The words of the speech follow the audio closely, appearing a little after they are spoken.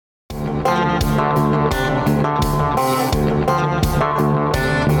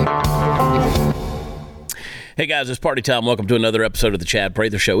Hey guys, it's party time. Welcome to another episode of the Chad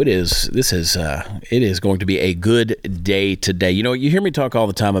Prather Show. It is going to be a good day today. You know, you hear me talk all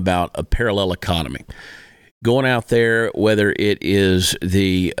the time about a parallel economy. Going out there, whether it is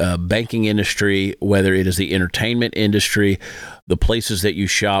the banking industry, whether it is the entertainment industry, the places that you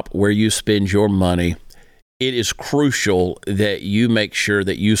shop, where you spend your money, it is crucial that you make sure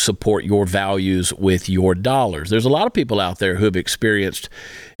that you support your values with your dollars. There's a lot of people out there who have experienced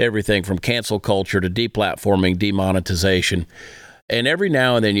everything from cancel culture to deplatforming, demonetization. And every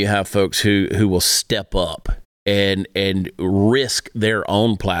now and then you have folks who will step up and risk their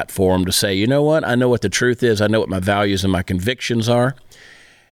own platform to say, you know what, I know what the truth is. I know what my values and my convictions are.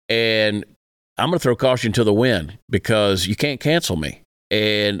 And I'm going to throw caution to the wind because you can't cancel me.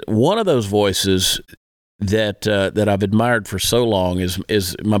 And one of those voices that I've admired for so long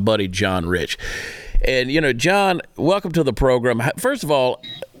is my buddy John Rich. And, you know, John, welcome to the program. First of all,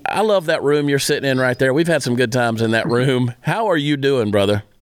 I love that room you're sitting in right there. We've had some good times in that room. How are you doing, brother?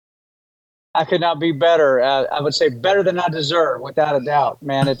 I could not be better. I would say better than I deserve, without a doubt,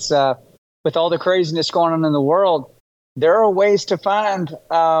 man. It's with all the craziness going on in the world, there are ways to find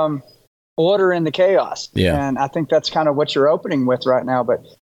order in the chaos. Yeah. And I think that's kind of what you're opening with right now. But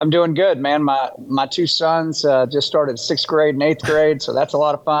I'm doing good, man. My two sons just started 6th grade and 8th grade, so that's a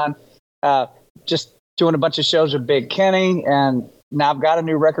lot of fun. Just doing a bunch of shows with Big Kenny, and now I've got a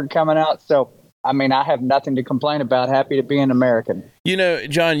new record coming out. So, I mean, I have nothing to complain about. Happy to be an American. You know,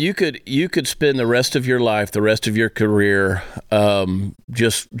 John, you could spend the rest of your life, the rest of your career,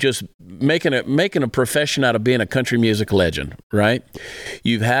 just making a profession out of being a country music legend, right?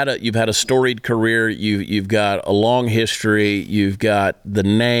 You've had a storied career. You've got a long history. You've got the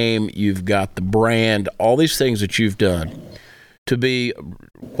name. You've got the brand. All these things that you've done to be,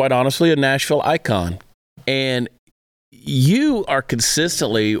 quite honestly, a Nashville icon. And you are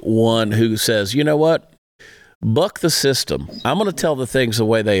consistently one who says, you know what? Buck the system. I'm going to tell the things the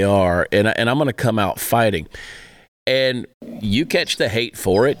way they are, and I'm going to come out fighting. And you catch the hate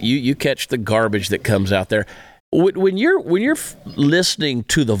for it. You catch the garbage that comes out there. When you're listening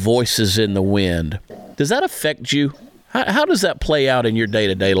to the voices in the wind, does that affect you? How does that play out in your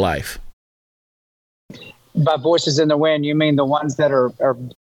day-to-day life? By voices in the wind, you mean the ones that are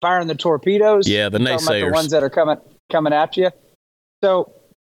firing the torpedoes? Yeah, the naysayers. The ones that are coming after you. So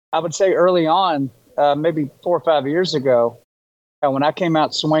I would say early on, maybe 4 or 5 years ago, when I came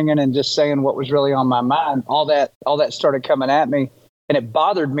out swinging and just saying what was really on my mind, all that started coming at me, and it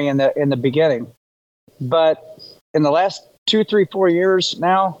bothered me in the beginning. But in the last 2, 3, 4 years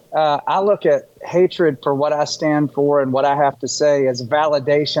now, I look at hatred for what I stand for and what I have to say as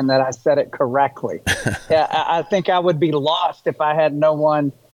validation that I said it correctly. Yeah, I think I would be lost if I had no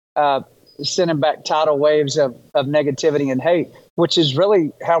one sending back tidal waves of negativity and hate, which is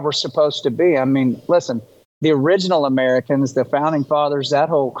really how we're supposed to be. I mean, listen, the original Americans, the founding fathers, that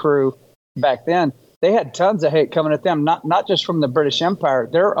whole crew back then, they had tons of hate coming at them, not just from the British Empire,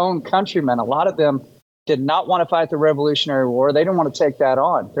 their own countrymen. A lot of them did not want to fight the Revolutionary War. They didn't want to take that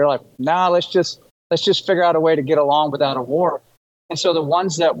on. They're like, nah, let's just figure out a way to get along without a war. And so the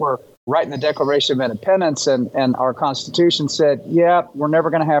ones that were writing the Declaration of Independence and our Constitution said, yeah, we're never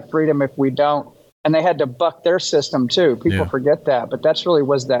going to have freedom if we don't. And they had to buck their system too. People forget that, but that's really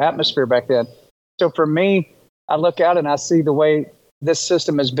was the atmosphere back then. So for me, I look out and I see the way this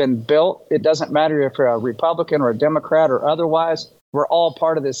system has been built. It doesn't matter if you're a Republican or a Democrat or otherwise, we're all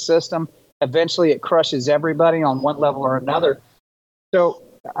part of this system. Eventually it crushes everybody on one level or another. So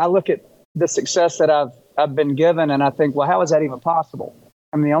I look at the success that I've been given and I think, well, how is that even possible?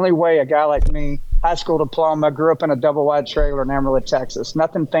 I mean, the only way a guy like me, high school diploma, grew up in a double-wide trailer in Amarillo, Texas,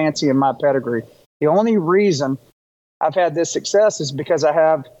 nothing fancy in my pedigree. The only reason I've had this success is because I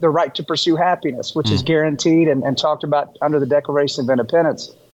have the right to pursue happiness, which is guaranteed and talked about under the Declaration of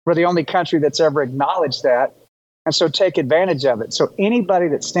Independence. We're the only country that's ever acknowledged that. And so take advantage of it. So anybody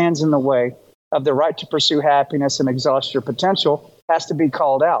that stands in the way of the right to pursue happiness and exhaust your potential has to be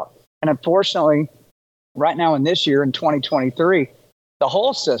called out. And unfortunately, right now in this year, in 2023, the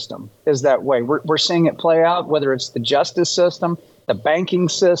whole system is that way. We're seeing it play out, whether it's the justice system, the banking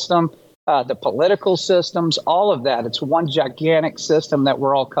system, the political systems, all of that. It's one gigantic system that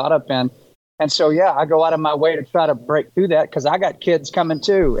we're all caught up in. And so, yeah, I go out of my way to try to break through that because I got kids coming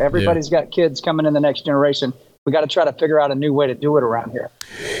too. Everybody's got kids coming in the next generation. We got to try to figure out a new way to do it around here.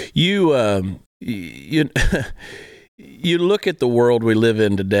 You look at the world we live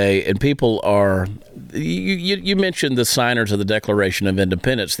in today, and people are. You mentioned the signers of the Declaration of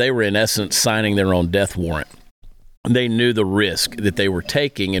Independence. They were in essence signing their own death warrant. They knew the risk that they were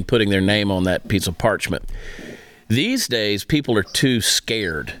taking in putting their name on that piece of parchment. These days, people are too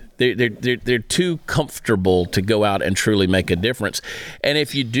scared. They're too comfortable to go out and truly make a difference. And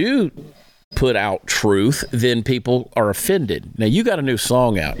if you do put out truth, then people are offended. Now, you got a new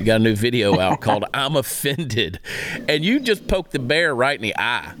song out. You got a new video out called I'm Offended. And you just poked the bear right in the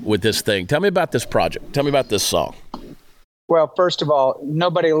eye with this thing. Tell me about this project. Tell me about this song. Well, first of all,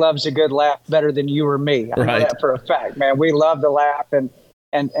 nobody loves a good laugh better than you or me. I know that for a fact, man. We love to laugh and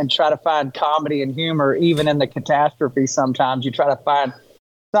try to find comedy and humor, even in the catastrophe sometimes. You try to find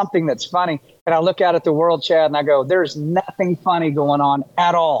something that's funny. And I look out at the world, Chad, and I go, there's nothing funny going on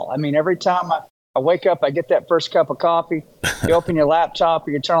at all. I mean, every time I wake up, I get that first cup of coffee, you open your laptop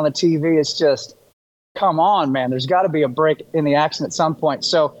or you turn on the TV, it's just, come on, man. There's got to be a break in the action at some point.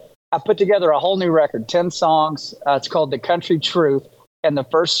 So I put together a whole new record, 10 songs. It's called The Country Truth. And the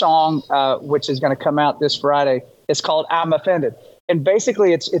first song, which is going to come out this Friday, is called I'm Offended. And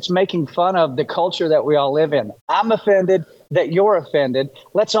basically, it's making fun of the culture that we all live in. I'm offended that you're offended.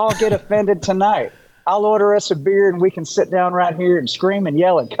 Let's all get offended tonight. I'll order us a beer and we can sit down right here and scream and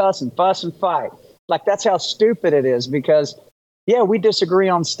yell and cuss and fuss and fight. Like, that's how stupid it is because, yeah, we disagree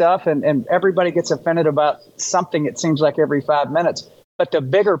on stuff and everybody gets offended about something, it seems like, every 5 minutes. But the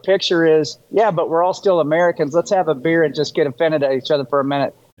bigger picture is, yeah, but we're all still Americans. Let's have a beer and just get offended at each other for a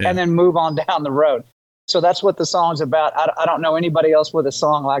minute and then move on down the road. So that's what the song's about. I don't know anybody else with a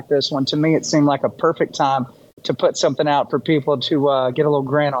song like this one. To me, it seemed like a perfect time to put something out for people to get a little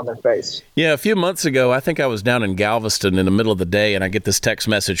grin on their face. Yeah, a few months ago, I think I was down in Galveston in the middle of the day, and I get this text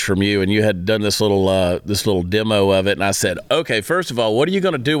message from you, and you had done this little demo of it, and I said, okay, first of all, what are you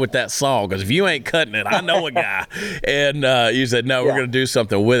going to do with that song? Because if you ain't cutting it, I know a guy. And you said, no, we're going to do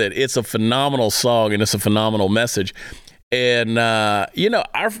something with it. It's a phenomenal song, and it's a phenomenal message. And,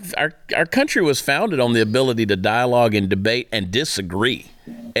 our country was founded on the ability to dialogue and debate and disagree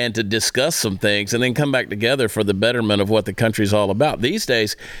and to discuss some things and then come back together for the betterment of what the country's all about. These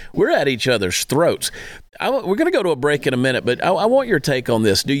days, we're at each other's throats. We're going to go to a break in a minute, but I want your take on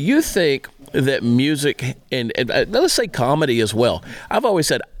this. Do you think that music and let's say comedy as well, I've always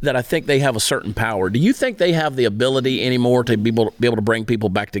said that I think they have a certain power. Do you think they have the ability anymore to be able to bring people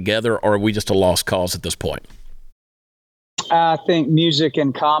back together, or are we just a lost cause at this point? I think music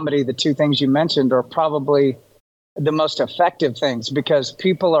and comedy, the two things you mentioned, are probably the most effective things because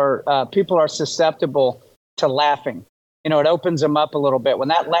people are susceptible to laughing. You know, it opens them up a little bit. When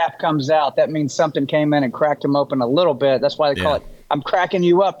that laugh comes out, that means something came in and cracked them open a little bit. That's why they call it, I'm cracking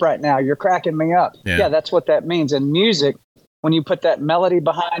you up right now. You're cracking me up. Yeah, that's what that means. And music, when you put that melody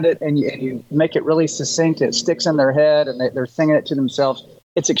behind it and you make it really succinct, it sticks in their head and they're singing it to themselves.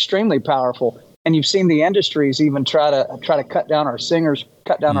 It's extremely powerful. And you've seen the industries even try to cut down our singers,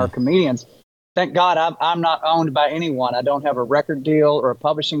 cut down our comedians. Thank God I'm not owned by anyone. I don't have a record deal or a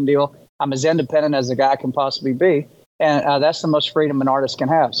publishing deal. I'm as independent as a guy can possibly be. And that's the most freedom an artist can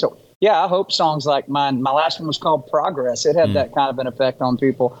have. So, yeah, I hope songs like mine. My last one was called Progress. It had that kind of an effect on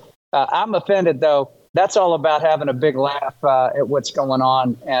people. I'm Offended, though. That's all about having a big laugh at what's going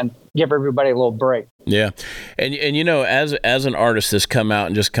on and give everybody a little break. Yeah. And you know, as an artist that's come out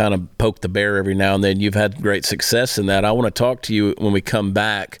and just kind of poked the bear every now and then, you've had great success in that. I want to talk to you when we come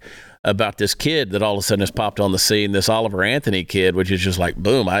back about this kid that all of a sudden has popped on the scene, this Oliver Anthony kid, which is just like,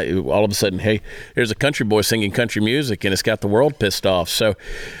 boom, all of a sudden, hey, here's a country boy singing country music, and it's got the world pissed off. So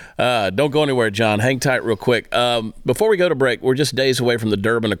don't go anywhere, John. Hang tight real quick. Before we go to break, we're just days away from the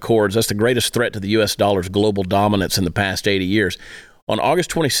Durban Accords. That's the greatest threat to the U.S. dollar's global dominance in the past 80 years. On August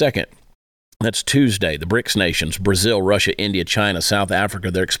 22nd, that's Tuesday, the BRICS nations, Brazil, Russia, India, China, South Africa,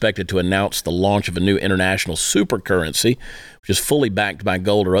 they're expected to announce the launch of a new international super currency, which is fully backed by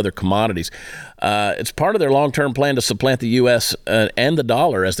gold or other commodities. It's part of their long-term plan to supplant the U.S. And the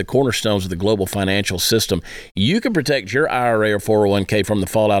dollar as the cornerstones of the global financial system. You can protect your IRA or 401k from the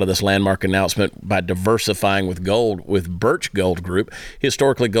fallout of this landmark announcement by diversifying with gold with Birch Gold Group.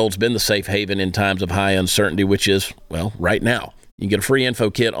 Historically, gold's been the safe haven in times of high uncertainty, which is, well, right now. You can get a free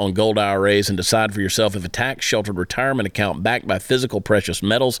info kit on gold IRAs and decide for yourself if a tax-sheltered retirement account backed by physical precious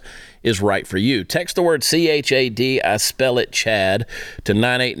metals is right for you. Text the word CHAD, I spell it Chad, to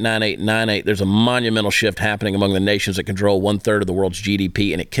 989898. There's a monumental shift happening among the nations that control 1/3 of the world's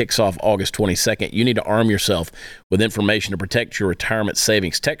GDP, and it kicks off August 22nd. You need to arm yourself with information to protect your retirement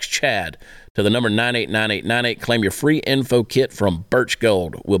savings. Text Chad to the number 989898. Claim your free info kit from Birch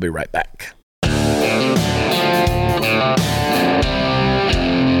Gold. We'll be right back.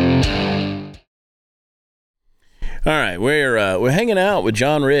 All right, we're hanging out with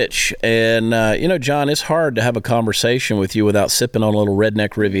John Rich, and John, it's hard to have a conversation with you without sipping on a little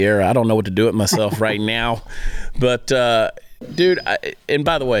Redneck Riviera. I don't know what to do with myself right now, but dude, and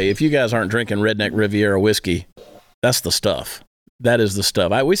by the way, if you guys aren't drinking Redneck Riviera whiskey, that's the stuff. That is the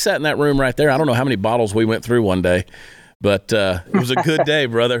stuff. We sat in that room right there. I don't know how many bottles we went through one day, but it was a good day,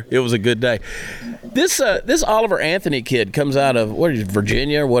 brother. It was a good day. This Oliver Anthony kid comes out of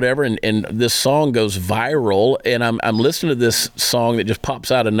Virginia or whatever, and this song goes viral. And I'm listening to this song that just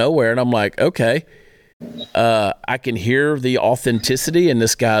pops out of nowhere, and I'm like, okay, I can hear the authenticity in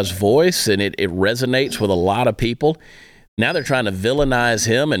this guy's voice, and it resonates with a lot of people. Now they're trying to villainize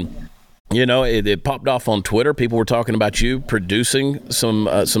him, and it popped off on Twitter. People were talking about you producing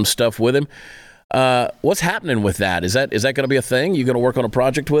some stuff with him. What's happening with that? Is that going to be a thing? You going to work on a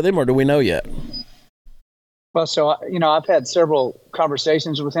project with him, or do we know yet? Well, so I've had several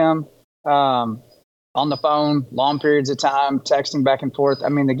conversations with him on the phone, long periods of time, texting back and forth. I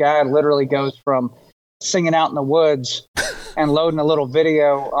mean, the guy literally goes from singing out in the woods and loading a little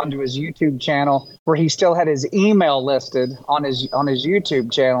video onto his YouTube channel where he still had his email listed on his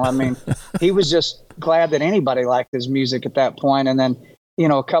YouTube channel. I mean, he was just glad that anybody liked his music at that point. And then,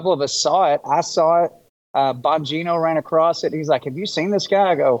 a couple of us saw it. I saw it. Bongino ran across it. He's like, "Have you seen this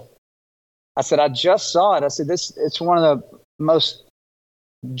guy?" I said, "I just saw it." I said, it's one of the most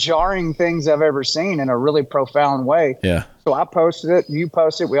jarring things I've ever seen in a really profound way. Yeah. So I posted it. You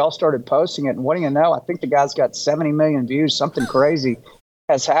posted it. We all started posting it. And what do you know? I think the guy's got 70 million views. Something crazy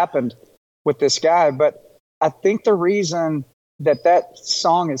has happened with this guy. But I think the reason that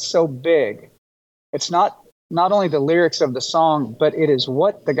song is so big, it's not only the lyrics of the song, but it is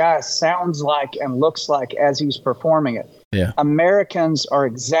what the guy sounds like and looks like as he's performing it. Yeah. Americans are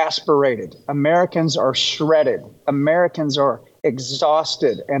exasperated. Americans are shredded. Americans are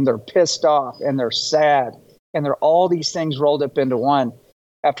exhausted, and they're pissed off, and they're sad, and they're all these things rolled up into one.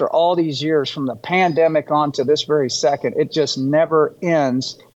 After all these years, from the pandemic on to this very second, it just never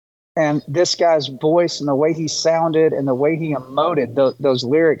ends. And this guy's voice and the way he sounded and the way he emoted those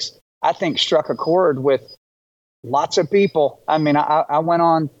lyrics, I think struck a chord with lots of people. I mean, I went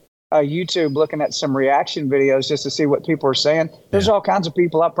on YouTube looking at some reaction videos just to see what people are saying. There's all kinds of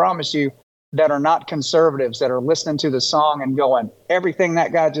people, I promise you, that are not conservatives, that are listening to the song and going, everything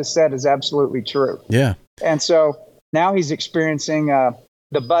that guy just said is absolutely true. Yeah. And so now he's experiencing the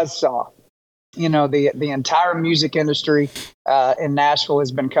buzzsaw. The entire music industry in Nashville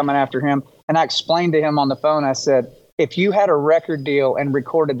has been coming after him. And I explained to him on the phone, I said, if you had a record deal and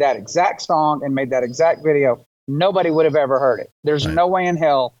recorded that exact song and made that exact video, nobody would have ever heard it. There's no way in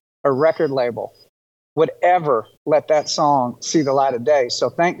hell a record label would ever let that song see the light of day. So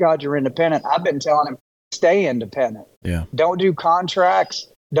thank God you're independent. I've been telling him, stay independent. Yeah. Don't do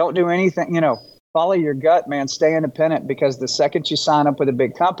contracts. Don't do anything. Follow your gut, man. Stay independent, because the second you sign up with a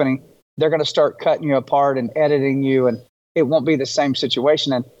big company, they're going to start cutting you apart and editing you, and it won't be the same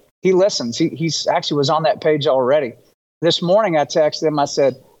situation. And he listens. He's actually was on that page already. This morning I texted him. I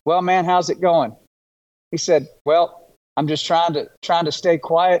said, "Well, man, how's it going?" He said, "Well, I'm just trying to stay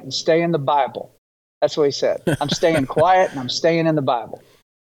quiet and stay in the Bible." That's what he said. "I'm staying quiet and I'm staying in the Bible."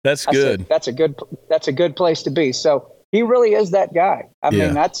 That's good. I said, that's a good place to be. So he really is that guy. I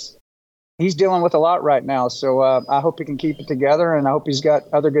mean, he's dealing with a lot right now. So I hope he can keep it together, and I hope he's got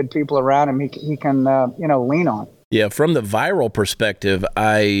other good people around him he can lean on. Yeah, from the viral perspective,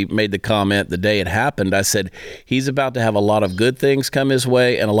 I made the comment the day it happened. I said, he's about to have a lot of good things come his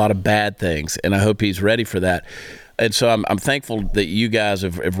way and a lot of bad things, and I hope he's ready for that. And so I'm thankful that you guys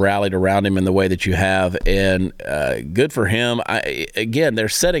have rallied around him in the way that you have, and good for him. Again, they're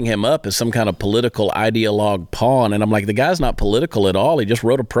setting him up as some kind of political ideologue pawn, and I'm like, the guy's not political at all. He just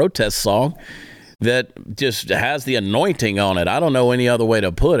wrote a protest song that just has the anointing on it. I don't know any other way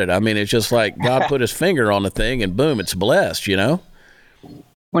to put it. I mean, it's just like God put his finger on the thing, and boom, it's blessed,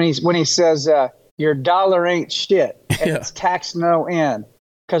 When he says, your dollar ain't shit, and it's taxed no end,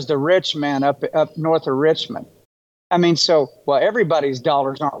 because the rich man up north of Richmond. I mean, everybody's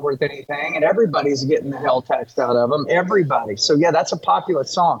dollars aren't worth anything, and everybody's getting the hell taxed out of them. Everybody. So, that's a popular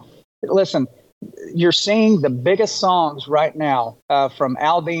song. Listen, you're seeing the biggest songs right now from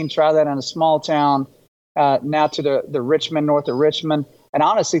Aldine, Try That in a Small Town, now to the Richmond, north of Richmond. And I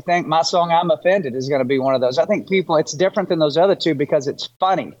honestly think my song, I'm Offended, is going to be one of those. I think it's different than those other two because it's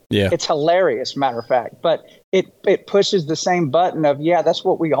funny. Yeah. It's hilarious, matter of fact. But it pushes the same button of, that's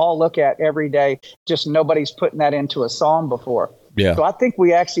what we all look at every day. Just nobody's putting that into a song before. Yeah. So I think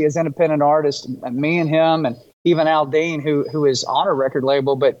we actually, as independent artists, me and him, and even Aldine, who is on a record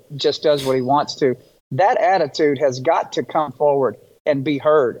label but just does what he wants to, that attitude has got to come forward and be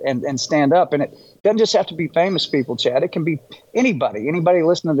heard and stand up. And it doesn't just have to be famous people, Chad. It can be anybody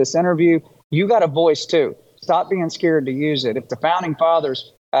listening to this interview. You got a voice too. Stop being scared to use it. If the founding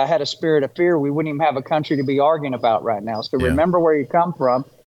fathers had a spirit of fear, we wouldn't even have a country to be arguing about right now. So remember where you come from.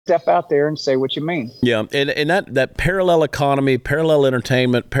 step out there and say what you mean. Yeah, and that parallel economy, parallel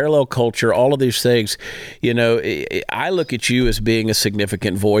entertainment, parallel culture, all of these things, I look at you as being a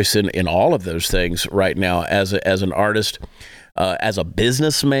significant voice in all of those things right now as an artist, as a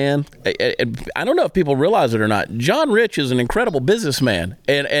businessman. I don't know if people realize it or not. John Rich is an incredible businessman,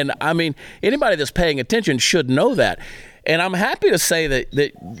 and I mean, anybody that's paying attention should know that. And I'm happy to say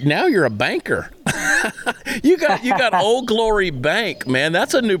that now you're a banker. you got Old Glory Bank, man.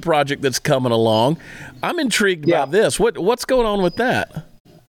 That's a new project that's coming along. I'm intrigued about this. What's going on with that?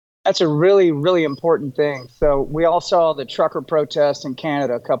 That's a really, really important thing. So we all saw the trucker protest in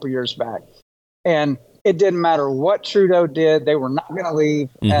Canada a couple years back, and it didn't matter what Trudeau did; they were not going to leave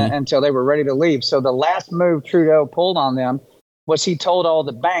until they were ready to leave. So the last move Trudeau pulled on them was he told all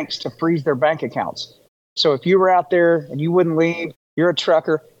the banks to freeze their bank accounts. So if you were out there and you wouldn't leave, you're a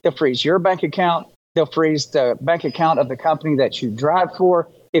trucker, they'll freeze your bank account. They'll freeze the bank account of the company that you drive for.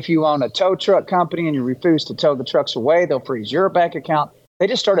 If you own a tow truck company and you refuse to tow the trucks away, they'll freeze your bank account. They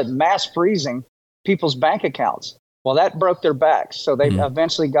just started mass freezing people's bank accounts. Well, that broke their backs. So they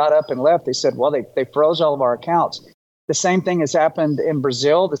eventually got up and left. They said, well, they froze all of our accounts. The same thing has happened in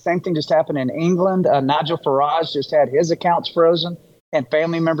Brazil. The same thing just happened in England. Nigel Farage just had his accounts frozen and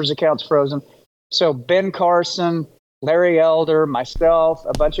family members' accounts frozen. So Ben Carson, Larry Elder, myself,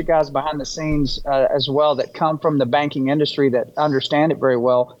 a bunch of guys behind the scenes as well that come from the banking industry that understand it very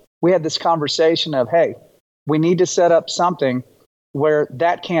well. We had this conversation of, hey, we need to set up something where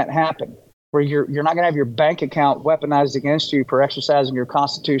that can't happen, where you're not going to have your bank account weaponized against you for exercising your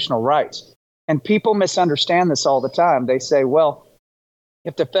constitutional rights. And people misunderstand this all the time. They say, well,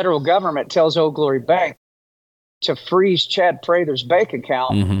 if the federal government tells Old Glory Bank to freeze Chad Prather's bank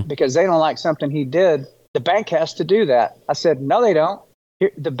account because they don't like something he did, the bank has to do that. I said, no, they don't.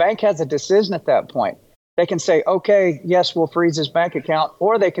 The bank has a decision at that point. They can say, okay, yes, we'll freeze his bank account.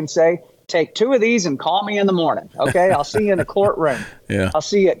 Or they can say, take 2 of these and call me in the morning. Okay, I'll see you in the courtroom. I'll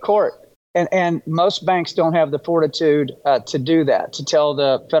see you at court. And most banks don't have the fortitude to do that, to tell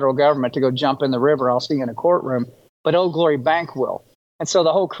the federal government to go jump in the river. I'll see you in a courtroom. But Old Glory Bank will. And so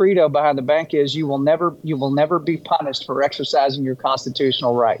the whole credo behind the bank is you will never be punished for exercising your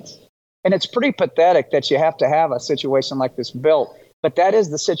constitutional rights. And it's pretty pathetic that you have to have a situation like this built. But that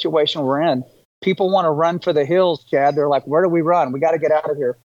is the situation we're in. People want to run for the hills, Chad. They're like, where do we run? We got to get out of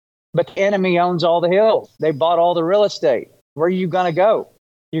here. But the enemy owns all the hills. They bought all the real estate. Where are you going to go?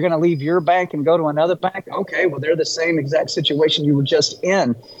 You're going to leave your bank and go to another bank? Okay, well, they're the same exact situation you were just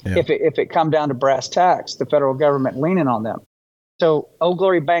in if it come down to brass tacks, the federal government leaning on them. So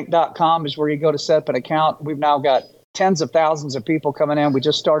oldglorybank.com is where you go to set up an account. We've now got tens of thousands of people coming in. We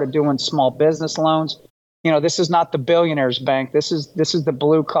just started doing small business loans. This is not the billionaires bank. This is the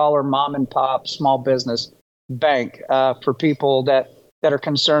blue collar mom and pop small business bank for people that are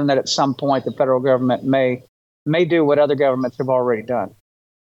concerned that at some point the federal government may do what other governments have already done.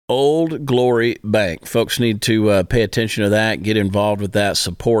 Old Glory Bank. Folks need to pay attention to that, get involved with that,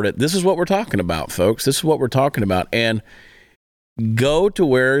 support it. This is what we're talking about, folks. This is what we're talking about. And go to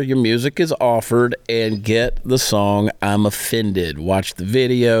where your music is offered and get the song I'm Offended. Watch the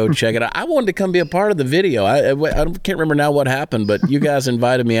video, check it out. I wanted to come be a part of the video. I can't remember now what happened, but you guys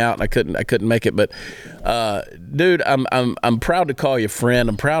invited me out and I couldn't make it. But dude, I'm proud to call you friend.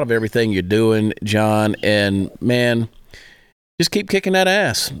 I'm proud of everything you're doing, John. And man, just keep kicking that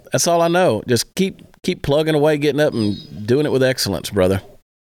ass. That's all I know. Just keep plugging away, getting up and doing it with excellence, brother.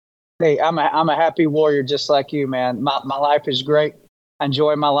 Hey, I'm a happy warrior just like you, man. My life is great. I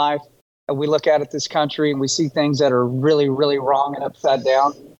enjoy my life. We look out at this country and we see things that are really, really wrong and upside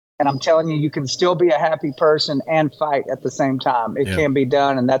down. And I'm telling you, you can still be a happy person and fight at the same time. It can be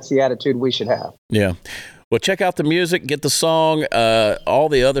done, and that's the attitude we should have. Yeah. Well, check out the music, get the song, all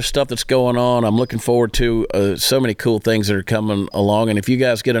the other stuff that's going on. I'm looking forward to so many cool things that are coming along. And if you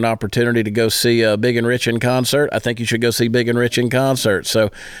guys get an opportunity to go see Big and Rich in concert, I think you should go see Big and Rich in concert.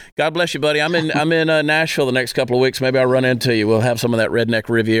 So God bless you, buddy. I'm in Nashville the next couple of weeks. Maybe I'll run into you. We'll have some of that Redneck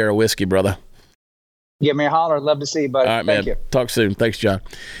Riviera whiskey, brother. Give me a holler. Love to see you, buddy. All right, man. Thank you. Talk soon. Thanks, John.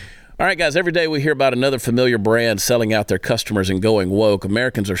 All right, guys, every day we hear about another familiar brand selling out their customers and going woke.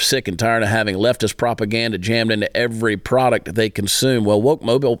 Americans are sick and tired of having leftist propaganda jammed into every product they consume. Well, woke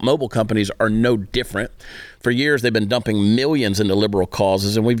mobile companies are no different. For years, they've been dumping millions into liberal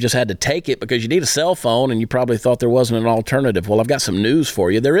causes, and we've just had to take it because you need a cell phone, and you probably thought there wasn't an alternative. Well, I've got some news for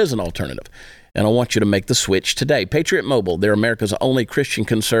you. There is an alternative, and I want you to make the switch today. Patriot Mobile, they're America's only Christian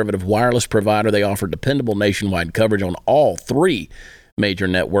conservative wireless provider. They offer dependable nationwide coverage on all 3 major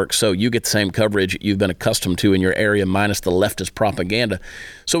networks, so you get the same coverage you've been accustomed to in your area, minus the leftist propaganda.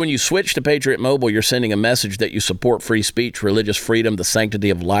 So when you switch to Patriot Mobile, you're sending a message that you support free speech, religious freedom, the sanctity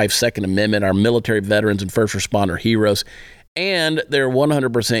of life, Second Amendment, our military veterans and first responder heroes, and their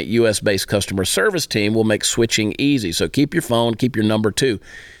 100% U.S.-based customer service team will make switching easy. So keep your phone, keep your number too.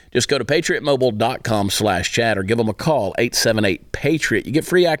 Just go to patriotmobile.com/chat or give them a call, 878-PATRIOT. You get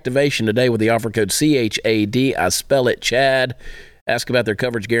free activation today with the offer code CHAD. I spell it Chad. Ask about their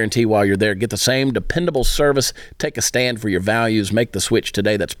coverage guarantee while you're there. Get the same dependable service. Take a stand for your values. Make the switch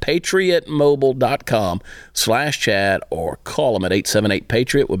today. That's patriotmobile.com/chat or call them at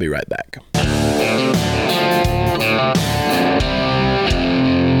 878-PATRIOT. We'll be right back.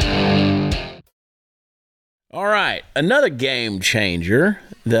 All right, another game changer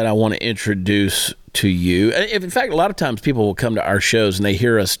that I want to introduce to you. In fact, a lot of times people will come to our shows and they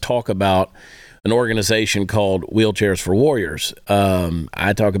hear us talk about an organization called Wheelchairs for Warriors.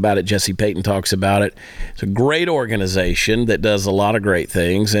 I talk about it. Jesse Payton talks about it. It's a great organization that does a lot of great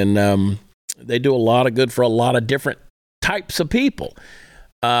things, and they do a lot of good for a lot of different types of people.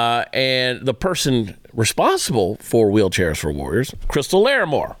 And the person responsible for Wheelchairs for Warriors, Crystal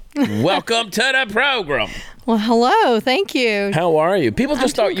Larimore. Welcome to the program. Well, hello. Thank you. How are you? People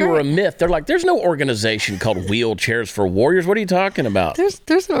just thought you were a myth. They're like, there's no organization called Wheelchairs for Warriors. What are you talking about?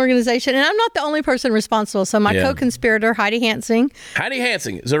 There's an organization, and I'm not the only person responsible. So my co-conspirator, Heidi Hansing. Heidi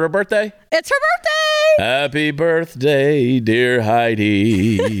Hansing. Is it her birthday? It's her birthday. Happy birthday, dear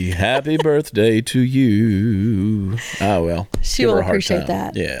Heidi. Happy birthday to you. Oh, well. She will appreciate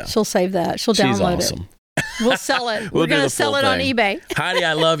that. Yeah. She'll save that. She'll download She's awesome. it. We'll sell it. We're going to sell it on eBay. Heidi,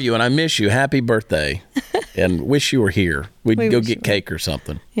 I love you, and I miss you. Happy birthday. And wish you were here. We'd go get cake or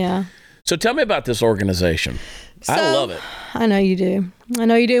something. Yeah. So tell me about this organization. I love it. I know you do.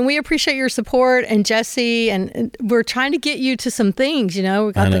 And we appreciate your support. And Jesse, and we're trying to get you to some things. You know,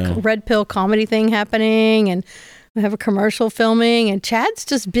 we got the Red Pill comedy thing happening, and we have a commercial filming, and Chad's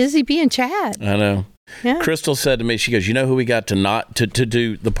just busy being Chad. I know. Yeah. Crystal said to me, she goes, you know who we got to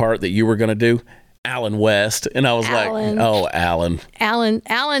do the part that you were going to do? Alan West. And I was like, oh, Alan.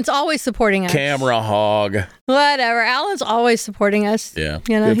 Alan's always supporting us. Camera hog. Whatever. Alan's always supporting us. Yeah.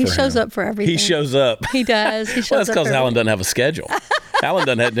 You know, he shows up for everything. He shows up. He does. He shows well, that's up. because Alan doesn't have a schedule. Alan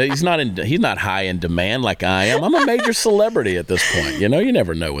doesn't have, he's not high in demand like I am. I'm a major celebrity at this point. You know, you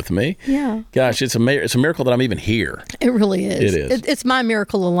never know with me. Yeah. Gosh, it's a miracle that I'm even here. It really is. It is. It's my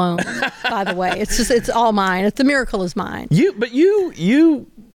miracle alone, by the way. It's all mine. The miracle is mine. You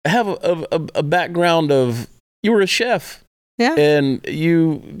have a background of, you were a chef. Yeah. And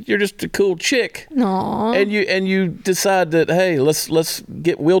you're just a cool chick. Aww. And you decide that, hey, let's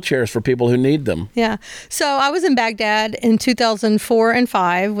get wheelchairs for people who need them. Yeah. So I was in Baghdad in 2004 and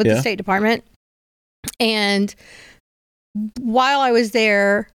 5 with the State Department. And while I was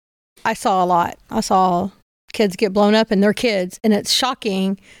there, I saw a lot. I saw kids get blown up, and they're kids. And it's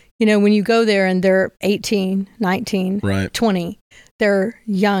shocking, you know, when you go there and they're 18, 19, right. 20. They're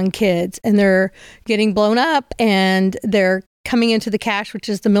young kids, and they're getting blown up, and they're coming into the CASH, which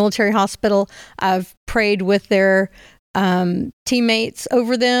is the military hospital. I've prayed with their teammates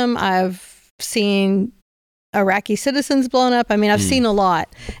over them. I've seen Iraqi citizens blown up. I mean, I've seen a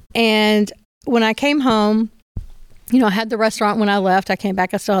lot. And when I came home, you know, I had the restaurant when I left. I came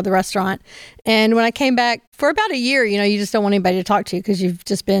back, I still had the restaurant. And when I came back for about a year, you know, you just don't want anybody to talk to you because you've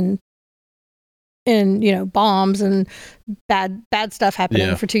just been in, you know, bombs and bad stuff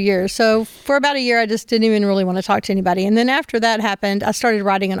happening for 2 years. So for about a year, I just didn't even really want to talk to anybody. And then after that happened, I started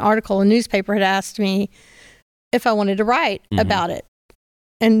writing an article. A newspaper had asked me if I wanted to write about it.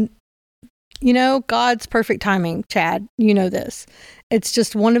 And, you know, God's perfect timing, Chad, you know this. It's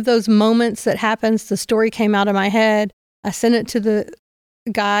just one of those moments that happens. The story came out of my head. I sent it to the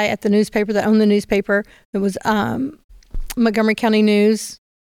guy at the newspaper that owned the newspaper. It was Montgomery County News,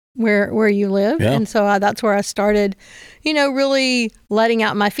 where you live. And so that's where I started, you know, really letting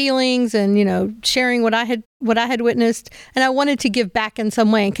out my feelings and, you know, sharing what I had witnessed. And I wanted to give back in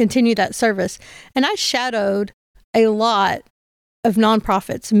some way and continue that service. And I shadowed a lot of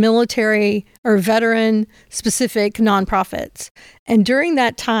nonprofits, military or veteran specific nonprofits. And during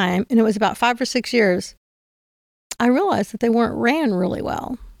that time, and it was about 5 or 6 years, I realized that they weren't ran really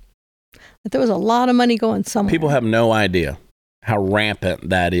well, that there was a lot of money going somewhere. People have no idea how rampant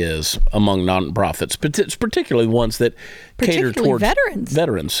that is among nonprofits, particularly ones that cater towards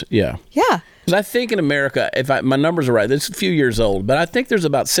veterans. Yeah. Yeah. Because I think in America, my numbers are right, it's a few years old, but I think there's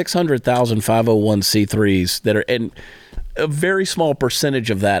about 600,000 501c3s that are, and a very small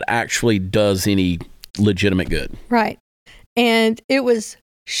percentage of that actually does any legitimate good. Right. And it was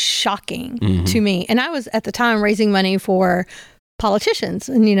shocking to me. And I was at the time raising money for politicians,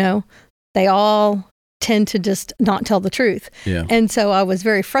 and they all tend to just not tell the truth. Yeah. And so I was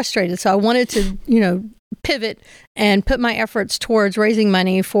very frustrated. So I wanted to, pivot and put my efforts towards raising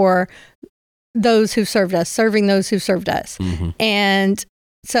money for those who served us, serving those who served us. Mm-hmm. And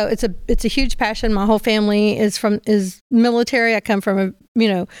so it's a huge passion. My whole family is military. I come from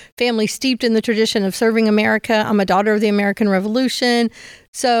a family steeped in the tradition of serving America. I'm a daughter of the American Revolution.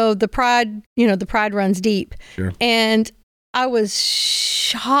 So the pride runs deep. Sure. And I was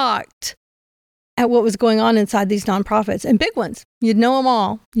shocked at what was going on inside these nonprofits, and big ones. You'd know them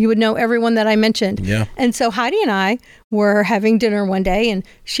all. You would know everyone that I mentioned. Yeah. And so Heidi and I were having dinner one day, and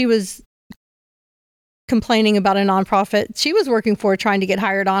she was complaining about a nonprofit she was working for, trying to get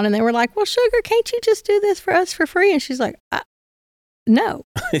hired on. And they were like, well, Sugar, can't you just do this for us for free? And she's like, no.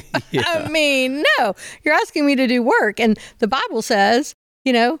 Yeah. I mean, no. You're asking me to do work. And the Bible says,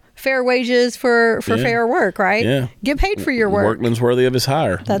 fair wages for fair work, right? Yeah. Get paid for your work. Workman's worthy of his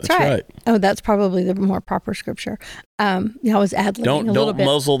hire. That's right. Oh, that's probably the more proper scripture. I was ad-libbing a little Don't bit.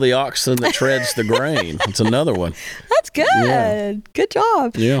 muzzle the oxen that treads the grain. It's another one. That's good. Yeah. Good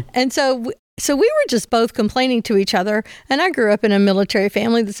job. Yeah. And so we were just both complaining to each other. And I grew up in a military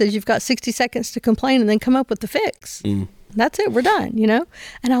family that says you've got 60 seconds to complain and then come up with the fix. Mm. That's it. We're done, And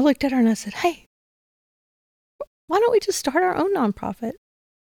I looked at her and I said, hey, why don't we just start our own nonprofit?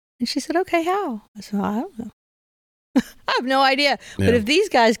 And she said, okay, how? I said, I don't know. I have no idea. Yeah. But if these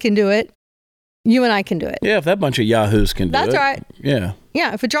guys can do it, you and I can do it. Yeah, if that bunch of yahoos can do it. That's right. Yeah.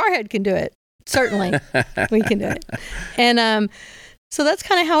 Yeah, if a jarhead can do it, certainly we can do it. And so that's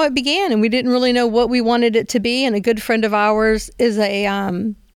kind of how it began. And we didn't really know what we wanted it to be. And a good friend of ours is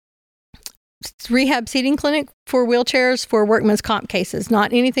a rehab seating clinic for wheelchairs for workman's comp cases,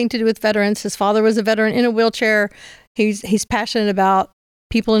 not anything to do with veterans. His father was a veteran in a wheelchair. He's passionate about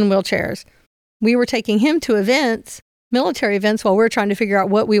people in wheelchairs. We were taking him to events, military events, while we were trying to figure out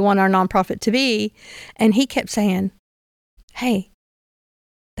what we want our nonprofit to be. And he kept saying, hey,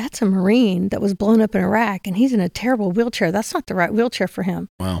 that's a Marine that was blown up in Iraq and he's in a terrible wheelchair. That's not the right wheelchair for him.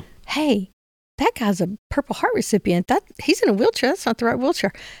 Wow. Hey, that guy's a Purple Heart recipient. He's in a wheelchair. That's not the right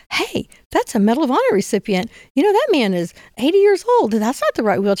wheelchair. Hey, that's a Medal of Honor recipient. That man is 80 years old. That's not the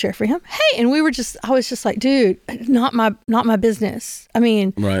right wheelchair for him. Hey, and I was just like, dude, not my business. I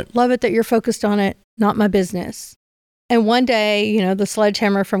mean, right. Love it that you're focused on it. Not my business. And one day, the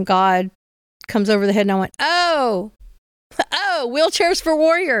sledgehammer from God comes over the head and I went, oh, wheelchairs for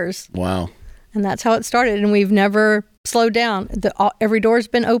warriors. Wow. And that's how it started. And we've never slowed down. Every door's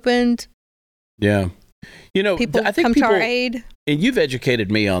been opened. Yeah. People I think come to our aid. And you've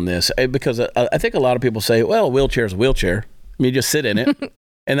educated me on this because I think a lot of people say, well, a wheelchair is a wheelchair. I mean, you just sit in it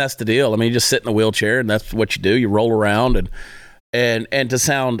and that's the deal. I mean, you just sit in a wheelchair and that's what you do. You roll around and to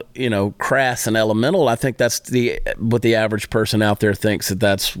sound, crass and elemental, I think that's what the average person out there thinks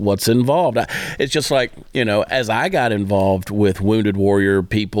that's what's involved. It's just like, as I got involved with Wounded Warrior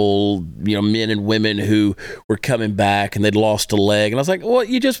people, men and women who were coming back and they'd lost a leg. And I was like, well,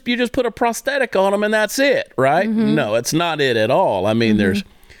 you just put a prosthetic on them and that's it, right? Mm-hmm. No, it's not it at all. I mean, there's,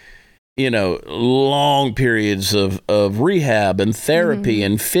 long periods of rehab and therapy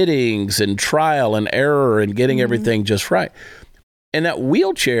and fittings and trial and error and getting everything just right. And that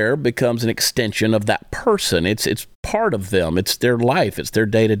wheelchair becomes an extension of that person. It's part of them. It's their life. It's their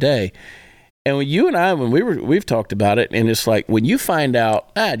day to day. And when you and I, we've talked about it, and it's like when you find out,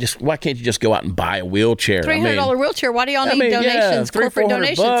 why can't you just go out and buy a wheelchair? $300 wheelchair. Why do y'all need donations? Corporate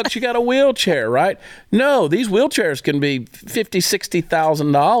donations. $300-$400, you got a wheelchair, right? No, these wheelchairs can be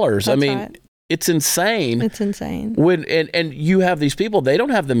 $50,000-$60,000. I mean, right. It's insane. It's insane. And you have these people; they don't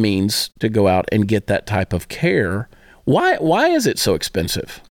have the means to go out and get that type of care. Why is it so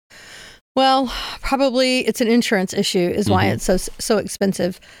expensive? Well, probably it's an insurance issue is why it's so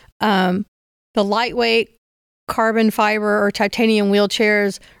expensive. The lightweight carbon fiber or titanium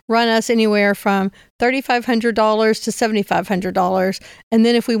wheelchairs run us anywhere from $3,500 to $7,500. And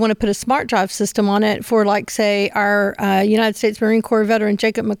then if we want to put a smart drive system on it for, like, say, our United States Marine Corps veteran,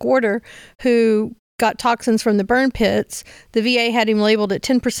 Jacob McWhorter, who got toxins from the burn pits. The VA had him labeled at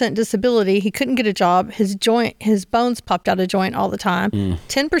 10% disability. He couldn't get a job. His bones popped out of joint all the time.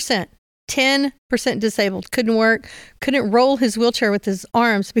 10% disabled. Couldn't work. Couldn't roll his wheelchair with his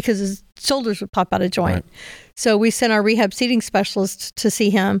arms because his shoulders would pop out of joint. Right. So we sent our rehab seating specialist to see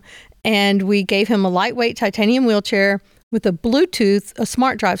him, and we gave him a lightweight titanium wheelchair with a Bluetooth, a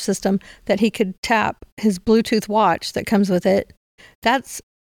smart drive system that he could tap his Bluetooth watch that comes with it. That's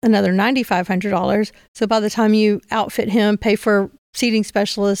another $9,500. So by the time you outfit him, pay for seating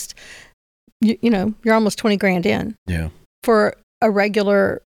specialist, you're almost $20,000 in. Yeah. For a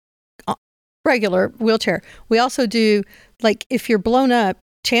regular wheelchair. We also do like if you're blown up,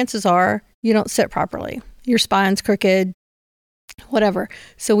 chances are you don't sit properly. Your spine's crooked, whatever.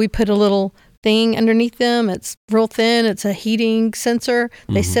 So we put a little thing underneath them. It's real thin. It's a heating sensor.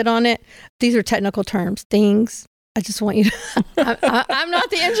 They sit on it. These are technical terms. Things. I just want you to. I'm not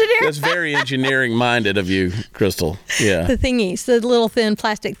the engineer. That's very engineering minded of you, Crystal. Yeah. The thingies, the little thin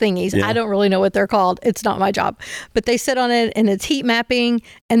plastic thingies. Yeah. I don't really know what they're called. It's not my job. But they sit on it and it's heat mapping.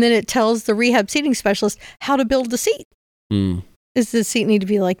 And then it tells the rehab seating specialist how to build the seat. Does the seat need to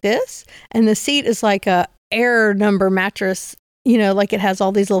be like this? And the seat is like a air number mattress. You know, like it has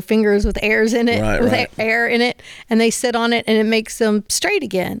all these little fingers with airs in it, air in it. And they sit on it and it makes them straight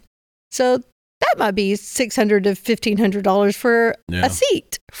again. So that might be $600 to $1,500 for a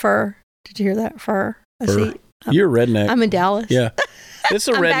seat. Did you hear that? For a seat. You're a redneck. I'm in Dallas. Yeah. It's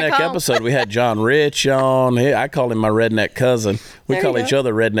a redneck episode. We had John Rich on. I call him my redneck cousin. We call each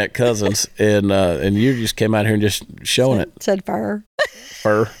other redneck cousins. And you just came out here and just showing it. Said fur.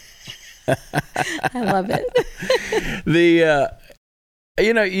 Fur. I love it.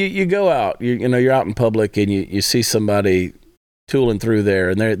 You go out, you're out in public and you see somebody tooling through there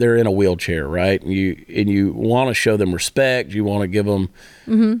and they're in a wheelchair, right? And you want to show them respect. You want to give them.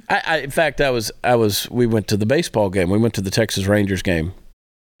 In fact, we went to the baseball game. We went to the Texas Rangers game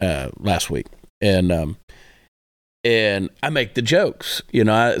last week, and I make the jokes,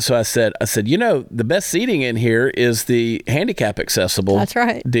 So I said, the best seating in here is the handicap accessible. That's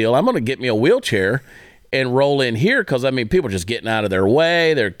right. Deal. I'm going to get me a wheelchair and roll in here because people are just getting out of their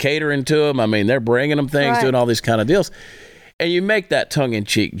way. They're catering to them. They're bringing them things, doing all these kind of deals. And you make that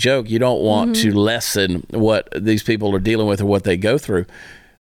tongue-in-cheek joke. You don't want to lessen what these people are dealing with or what they go through.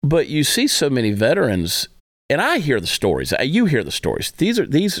 But you see so many veterans, and I hear the stories. You hear the stories. These are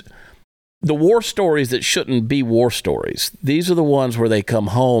the war stories that shouldn't be war stories. These are the ones where they come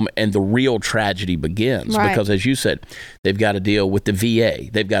home and the real tragedy begins. Right. Because, as you said, they've got to deal with the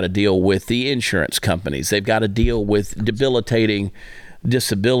VA. They've got to deal with the insurance companies. They've got to deal with debilitating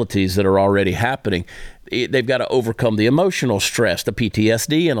disabilities that are already happening. They've got to overcome the emotional stress, the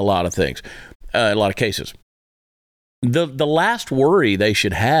PTSD, and a lot of things, in a lot of cases. The last worry they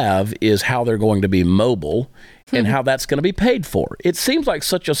should have is how they're going to be mobile and how that's going to be paid for. It seems like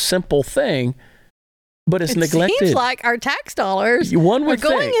such a simple thing, but it's neglected. It seems like our tax dollars are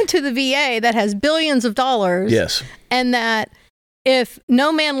going into the VA that has billions of dollars. Yes. And that if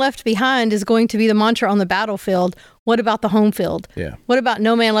no man left behind is going to be the mantra on the battlefield, what about the home field? Yeah. What about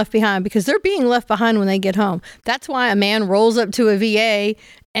no man left behind? Because they're being left behind when they get home. That's why a man rolls up to a VA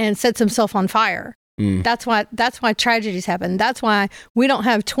and sets himself on fire. That's why tragedies happen. That's why we don't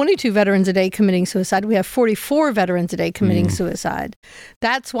have 22 veterans a day committing suicide. We have 44 veterans a day committing suicide.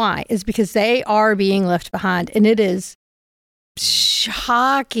 That's why, is because they are being left behind. And it is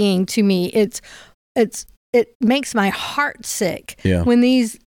shocking to me. It makes my heart sick when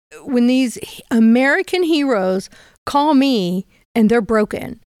these American heroes call me and they're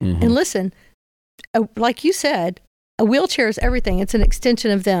broken. And listen, like you said, a wheelchair is everything. It's an extension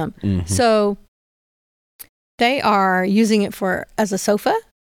of them. So they are using it as a sofa.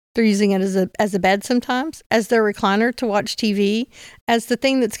 They're using it as a bed sometimes, as their recliner to watch TV, as the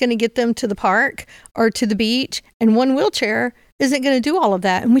thing that's going to get them to the park or to the beach. And one wheelchair isn't going to do all of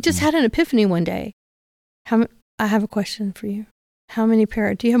that. And we just had an epiphany one day. I have a question for you.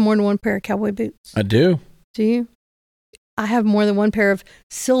 Do you have more than one pair of cowboy boots? I do. Do you? I have more than one pair of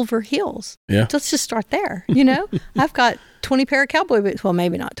silver heels. Yeah. So let's just start there. I've got 20 pair of cowboy boots. Well,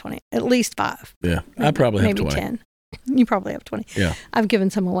 maybe not 20, at least 5. Yeah. I probably have 20. Maybe 10. You probably have 20. Yeah. I've given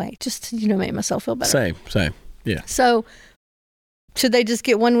some away just to, make myself feel better. Same. Yeah. So should they just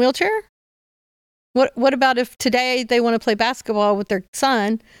get one wheelchair? What about if today they want to play basketball with their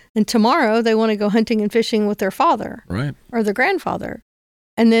son and tomorrow they want to go hunting and fishing with their father, right, or their grandfather?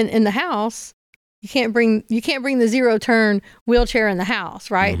 And then in the house, you can't bring the zero turn wheelchair in the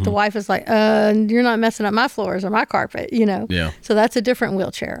house, right? The wife is like, you're not messing up my floors or my carpet, Yeah. So that's a different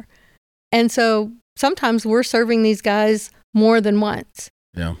wheelchair. And so sometimes we're serving these guys more than once.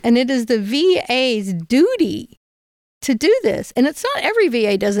 Yeah. And it is the VA's duty to do this. And it's not every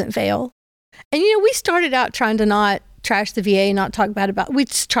VA doesn't fail. And, we started out trying to not trash the VA, not talk bad about it. We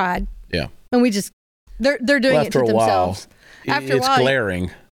just tried. Yeah. And we just, they're doing it to themselves. After a while, it's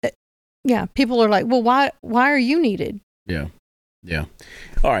glaring. Yeah. People are like, well, why are you needed? Yeah. Yeah.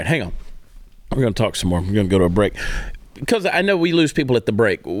 All right. Hang on. We're going to talk some more. We're going to go to a break. Because I know we lose people at the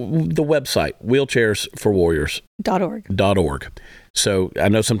break. The website, wheelchairsforwarriors.org. So I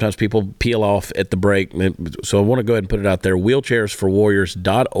know sometimes people peel off at the break. So I want to go ahead and put it out there,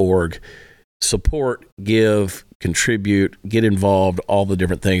 wheelchairsforwarriors.org. Support, give, contribute, get involved, all the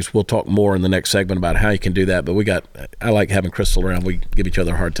different things. We'll talk more in the next segment about how you can do that. But I like having Crystal around. We give each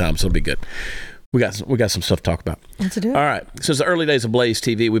other a hard time, so it'll be good. We got some stuff to talk about. Let's do it. All right. Since the early days of Blaze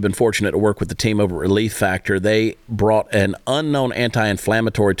TV, we've been fortunate to work with the team over at Relief Factor. They brought an unknown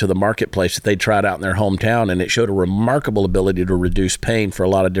anti-inflammatory to the marketplace that they tried out in their hometown, and it showed a remarkable ability to reduce pain for a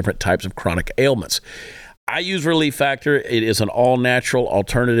lot of different types of chronic ailments. I use Relief Factor. It is an all-natural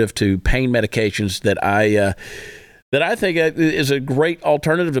alternative to pain medications that I think is a great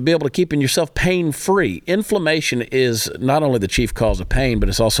alternative to be able to keep yourself pain-free. Inflammation is not only the chief cause of pain, but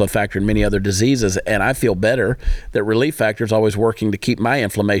it's also a factor in many other diseases, and I feel better that Relief Factor is always working to keep my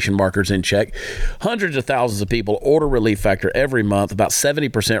inflammation markers in check. Hundreds of thousands of people order Relief Factor every month. About 70%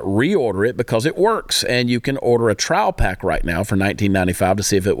 reorder it because it works, and you can order a trial pack right now for $19.95 to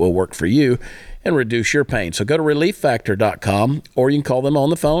see if it will work for you and reduce your pain. So go to relieffactor.com, or you can call them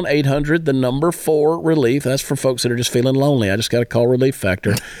on the phone, 800-4-RELIEF. That's for folks that are just feeling lonely. I just got to call Relief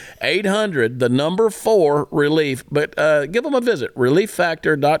Factor. 800-4-RELIEF. But give them a visit,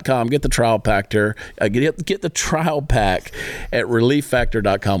 relieffactor.com. Get the trial pack get the trial pack at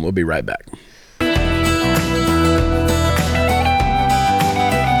relieffactor.com. We'll be right back.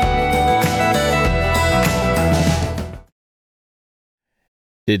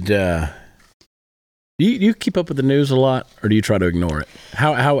 Do you keep up with the news a lot, or do you try to ignore it?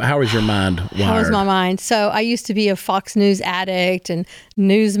 How is your mind wired? How is my mind? So I used to be a Fox News addict and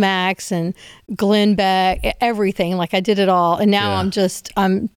Newsmax and Glenn Beck, everything. Like I did it all. And now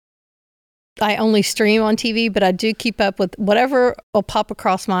I only stream on TV, but I do keep up with whatever will pop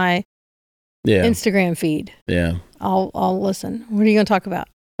across my Instagram feed. Yeah. I'll listen. What are you going to talk about?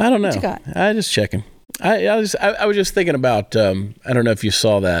 I don't know. What you got? I just checking. I was just thinking about, I don't know if you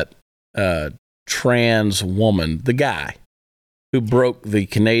saw that, trans woman, the guy who broke the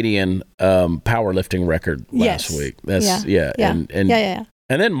Canadian powerlifting record last week. That's and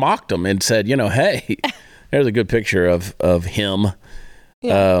then mocked him and said, hey, there's a good picture of him.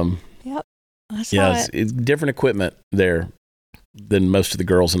 Yep. I saw it. It's different equipment there than most of the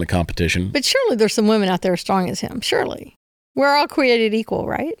girls in the competition. But surely there's some women out there as strong as him. Surely. We're all created equal,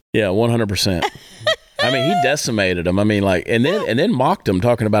 right? Yeah, 100%. I mean, he decimated them. I mean, and then mocked them,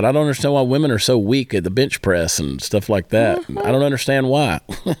 talking about, I don't understand why women are so weak at the bench press and stuff like that. Mm-hmm. I don't understand why.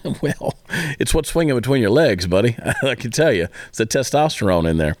 Well, it's what's swinging between your legs, buddy. I can tell you. It's the testosterone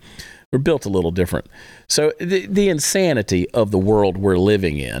in there. We're built a little different. So the insanity of the world we're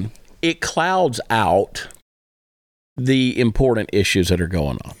living in, it clouds out the important issues that are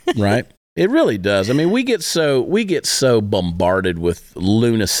going on, right? It really does. I mean, we get so bombarded with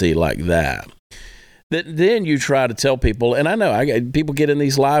lunacy like that then you try to tell people, and I know people get in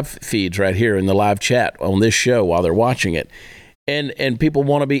these live feeds right here in the live chat on this show while they're watching it, and people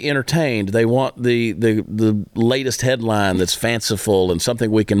want to be entertained. They want the latest headline that's fanciful and something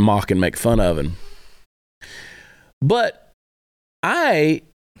we can mock and make fun of. But I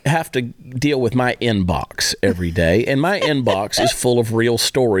have to deal with my inbox every day, and my inbox is full of real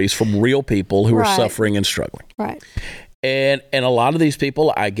stories from real people who are suffering and struggling. Right. And a lot of these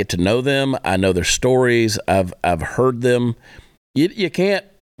people, I get to know them. I know their stories. I've heard them. You can't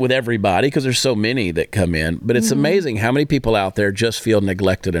with everybody because there's so many that come in, but it's amazing how many people out there just feel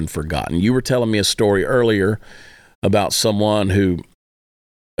neglected and forgotten. You were telling me a story earlier about someone who,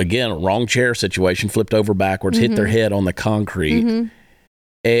 again, a wrong chair situation, flipped over backwards, hit their head on the concrete.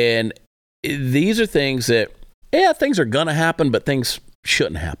 And these are things that, things are going to happen, but things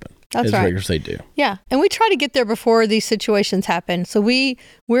shouldn't happen. That's right. As they do. Yeah. And we try to get there before these situations happen. So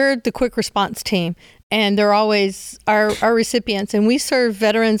we're the quick response team, and they're always our recipients, and we serve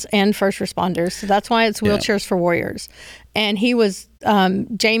veterans and first responders. So that's why it's Wheelchairs for Warriors. And he was,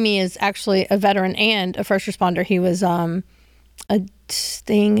 Jamie is actually a veteran and a first responder. He was a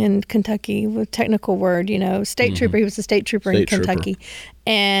thing in Kentucky, with technical word, state trooper. He was a state trooper in Kentucky.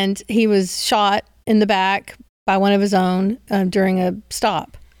 And he was shot in the back by one of his own during a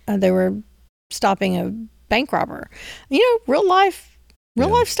stop. They were stopping a bank robber. Real life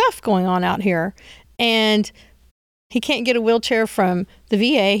stuff going on out here. And he can't get a wheelchair from the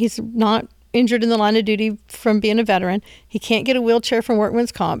VA. He's not injured in the line of duty from being a veteran. He can't get a wheelchair from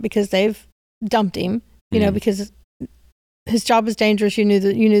Workman's Comp because they've dumped him, because his job is dangerous. You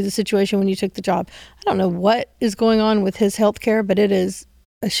knew the situation when you took the job. I don't know what is going on with his health care, but it is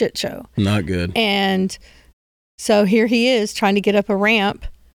a shit show. Not good. And so here he is trying to get up a ramp,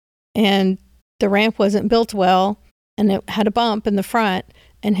 and the ramp wasn't built well, and it had a bump in the front,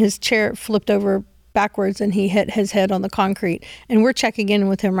 and his chair flipped over backwards, and he hit his head on the concrete. And we're checking in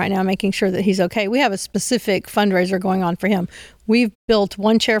with him right now, making sure that he's okay. We have a specific fundraiser going on for him. We've built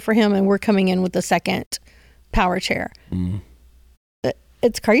one chair for him, and we're coming in with the second power chair.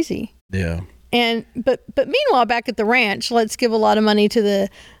 It's crazy. Yeah. And but meanwhile, back at the ranch, let's give a lot of money to the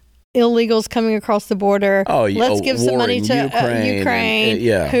illegals coming across the border. Let's give some money to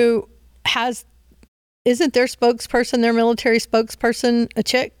Ukraine, who isn't their spokesperson, their military spokesperson, a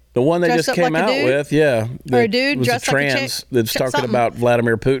chick? The one they just came out with, or a dude dressed like a chick that's talking about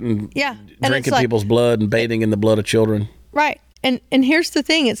Vladimir Putin, drinking people's blood and bathing in the blood of children. Right. And here's the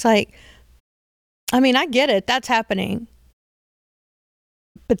thing: it's like, I mean, I get it, that's happening,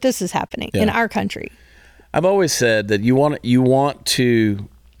 but this is happening in our country. I've always said that you want to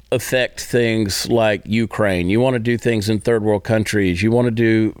affect things like Ukraine. You want to do things in third world countries. You want to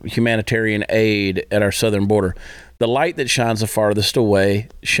do humanitarian aid at our southern border. The light that shines the farthest away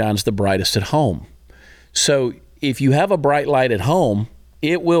shines the brightest at home. So if you have a bright light at home,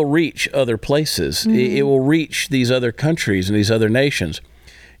 it will reach other places. It will reach these other countries and these other nations.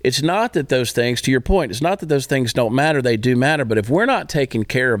 It's not that those things, to your point, it's not that those things don't matter. They do matter. But if we're not taking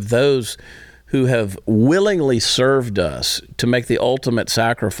care of those who have willingly served us to make the ultimate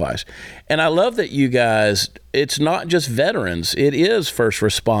sacrifice. And I love that you guys, it's not just veterans, it is first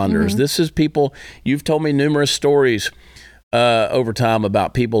responders. This is people, you've told me numerous stories over time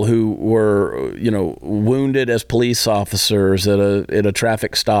about people who were, wounded as police officers at a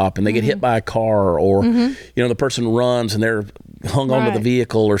traffic stop, and they get hit by a car, or, the person runs and they're hung onto the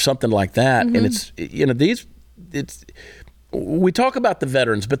vehicle or something like that. And we talk about the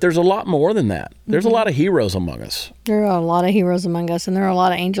veterans, but there's a lot more than that. There's a lot of heroes among us. There are a lot of heroes among us, and there are a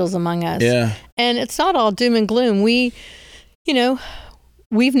lot of angels among us. Yeah. And it's not all doom and gloom. We've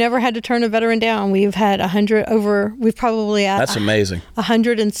never had to turn a veteran down. We've had we've probably had That's amazing.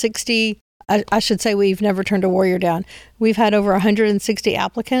 160, I should say we've never turned a warrior down. We've had over 160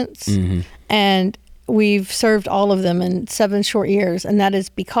 applicants, and we've served all of them in 7 short years. And that is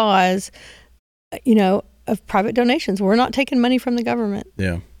because, of private donations. We're not taking money from the government.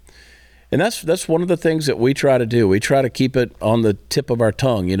 Yeah. And that's one of the things that we try to do. We try to keep it on the tip of our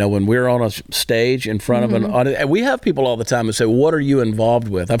tongue. When we're on a stage in front of an audience, and we have people all the time who say, "What are you involved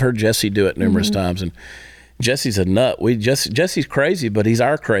with?" I've heard Jesse do it numerous times, and Jesse's a nut. Jesse's crazy, but he's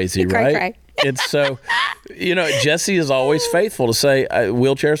our crazy, right? Cray. And so, Jesse is always faithful to say,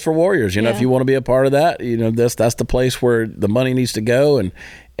 wheelchairs for warriors. If you want to be a part of that, that's the place where the money needs to go.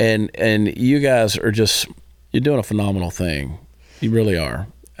 And you guys are you're doing a phenomenal thing. You really are.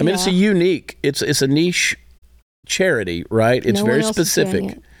 I mean, it's a niche charity, right? It's very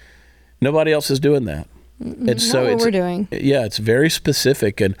specific. Nobody else is doing that. We're doing. Yeah, it's very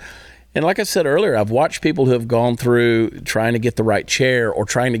specific. And like I said earlier, I've watched people who have gone through trying to get the right chair or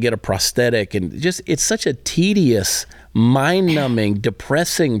trying to get a prosthetic, and it's such a tedious, mind-numbing,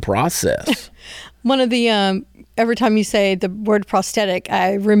 depressing process. One of the every time you say the word prosthetic,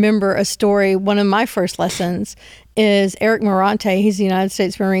 I remember a story. One of my first lessons is Eric Morante. He's a United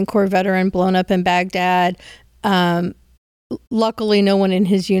States Marine Corps veteran, blown up in Baghdad. Luckily, no one in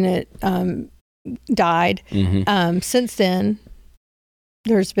his unit died. Since then,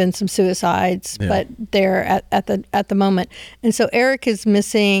 there's been some suicides, but they're at the moment. And so Eric is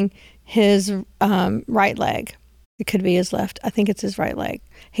missing his right leg. It could be his left. I think it's his right leg.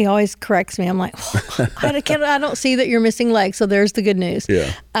 He always corrects me. I'm like, I don't see that you're missing legs. So there's the good news.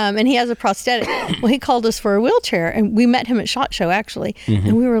 Yeah. And he has a prosthetic. Well, he called us for a wheelchair, and we met him at SHOT Show, actually.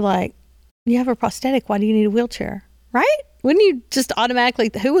 And we were like, you have a prosthetic. Why do you need a wheelchair? Right? Wouldn't you just automatically,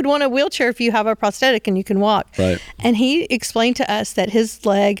 who would want a wheelchair if you have a prosthetic and you can walk? Right. And he explained to us that his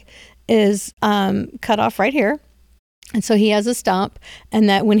leg is cut off right here. And so he has a stump, and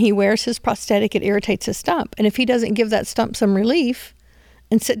that when he wears his prosthetic, it irritates his stump. And if he doesn't give that stump some relief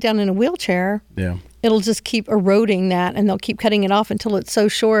and sit down in a wheelchair, it'll just keep eroding that, and they'll keep cutting it off until it's so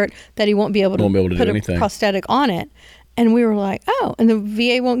short that he won't be able to put a prosthetic on it. And we were like, oh, and the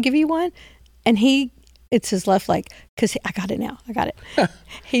VA won't give you one? And it's his left leg, because I got it now. I got it.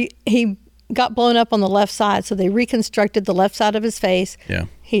 He got blown up on the left side, so they reconstructed the left side of his face. Yeah.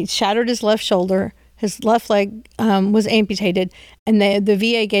 He shattered his left shoulder. His left leg was amputated, and the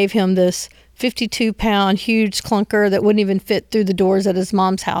VA gave him this 52-pound huge clunker that wouldn't even fit through the doors at his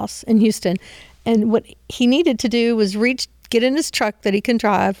mom's house in Houston. And what he needed to do was get in his truck that he can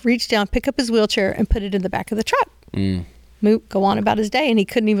drive, reach down, pick up his wheelchair, and put it in the back of the truck. Go on about his day, and he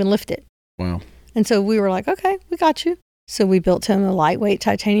couldn't even lift it. Wow. And so we were like, okay, we got you. So we built him a lightweight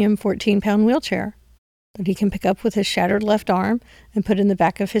titanium 14-pound wheelchair that he can pick up with his shattered left arm and put in the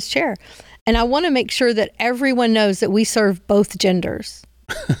back of his chair. And I want to make sure that everyone knows that we serve both genders.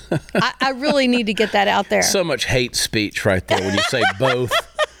 I really need to get that out there. So much hate speech right there when you say both.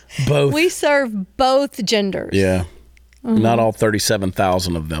 Both. We serve both genders. Yeah. Not all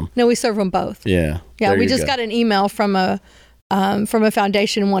 37,000 of them. No, we serve them both. Yeah. Yeah, we just got an email from a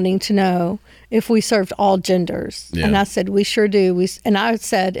foundation wanting to know if we served all genders. Yeah. And I said, we sure do. And I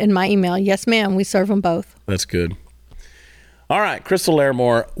said in my email, yes, ma'am, we serve them both. That's good. All right, Crystal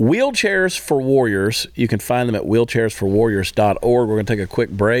Larimore, Wheelchairs for Warriors. You can find them at wheelchairsforwarriors.org. We're going to take a quick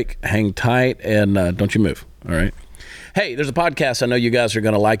break. Hang tight and don't you move. All right. Hey, there's a podcast I know you guys are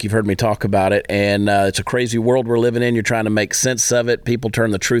going to like. You've heard me talk about it, and it's a crazy world we're living in. You're trying to make sense of it. People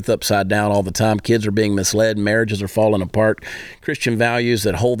turn the truth upside down all the time. Kids are being misled. Marriages are falling apart. Christian values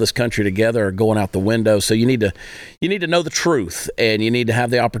that hold this country together are going out the window. So you need to know the truth, and you need to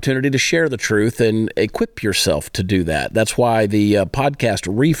have the opportunity to share the truth and equip yourself to do that. That's why the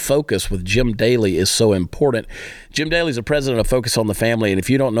podcast Refocus with Jim Daly is so important. Jim Daly is the president of Focus on the Family, and if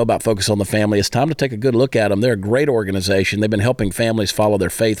you don't know about Focus on the Family, it's time to take a good look at them. They're a great organization. They've been helping families follow their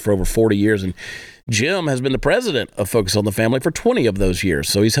faith for over 40 years, and Jim has been the president of Focus on the Family for 20 of those years.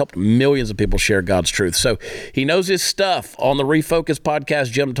 So he's helped millions of people share God's truth. So he knows his stuff. On the Refocus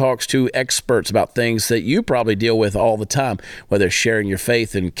podcast, Jim talks to experts about things that you probably deal with all the time, whether it's sharing your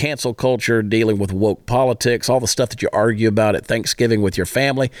faith in cancel culture, dealing with woke politics, all the stuff that you argue about at Thanksgiving with your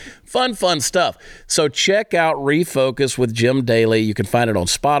family. Fun stuff. So check out Refocus with Jim Daly. You can find it on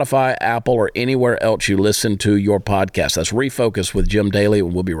Spotify, Apple, or anywhere else you listen to your podcast. That's Refocus with Jim Daly,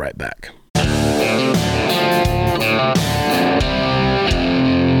 and we'll be right back.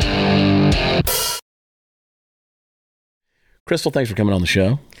 Crystal, thanks for coming on the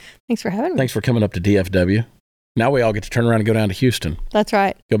show. Thanks for having me. Thanks for coming up to DFW. Now we all get to turn around and go down to Houston. That's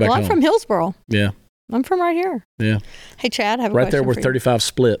right. Go back home. I'm from Hillsboro. Yeah. I'm from right here. Yeah. Hey, Chad, I have a right question there where for you. 35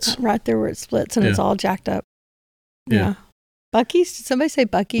 splits. Right there where it splits and it's all jacked up. Yeah. Buc-ee's? Did somebody say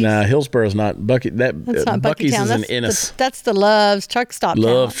Buc-ee's? Nah, Hillsboro's not Bucky. That's not Buc-ee's Buckeytown. is in Ennis. That's the Love's truck stop.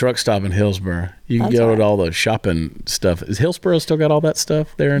 Love's truck stop in Hillsboro. You can That's go right. to all the shopping stuff. Is Hillsboro still got all that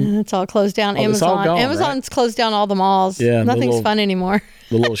stuff there? And it's all closed down. Oh, it's all Amazon. gone, Amazon's closed down all the malls. Yeah, Nothing's fun anymore.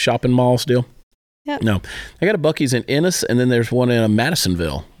 The little shopping mall still? Yep. No. I got a Buc-ee's in Ennis, and then there's one in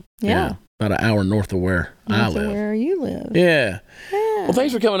Madisonville. Yeah. About an hour north of where I live. Where you live. Yeah. Well,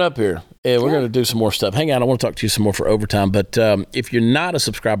 thanks for coming up here. Yeah, we're going to do some more stuff. Hang on, I want to talk to you some more for Overtime. But if you're not a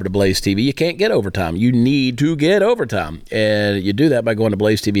subscriber to Blaze TV, you can't get Overtime. You need to get Overtime. And you do that by going to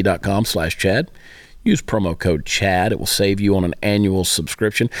blazetv.com/Chad. Use promo code CHAD. It will save you on an annual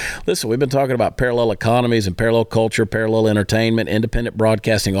subscription. Listen, we've been talking about parallel economies and parallel culture, parallel entertainment, independent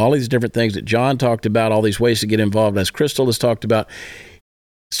broadcasting, all these different things that John talked about, all these ways to get involved, as Crystal has talked about.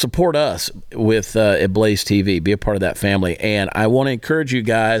 Support us with at Blaze TV. Be a part of that family. And I want to encourage you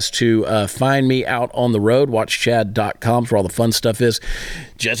guys to find me out on the road. WatchChad.com where all the fun stuff is.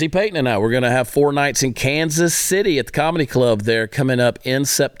 Jesse Payton and I, we're going to have 4 nights in Kansas City at the Comedy Club there coming up in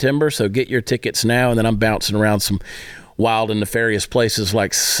September. So get your tickets now. And then I'm bouncing around some wild and nefarious places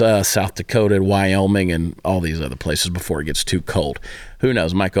like South Dakota and Wyoming and all these other places before it gets too cold. Who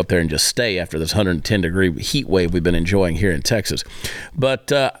knows? Might go up there and just stay after this 110-degree heat wave we've been enjoying here in Texas.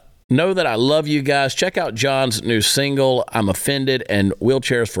 But know that I love you guys. Check out John's new single, I'm Offended, and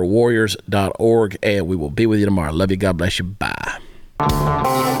wheelchairsforwarriors.org. And we will be with you tomorrow. Love you. God bless you. Bye.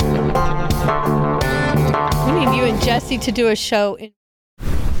 We need you and Jesse to do a show in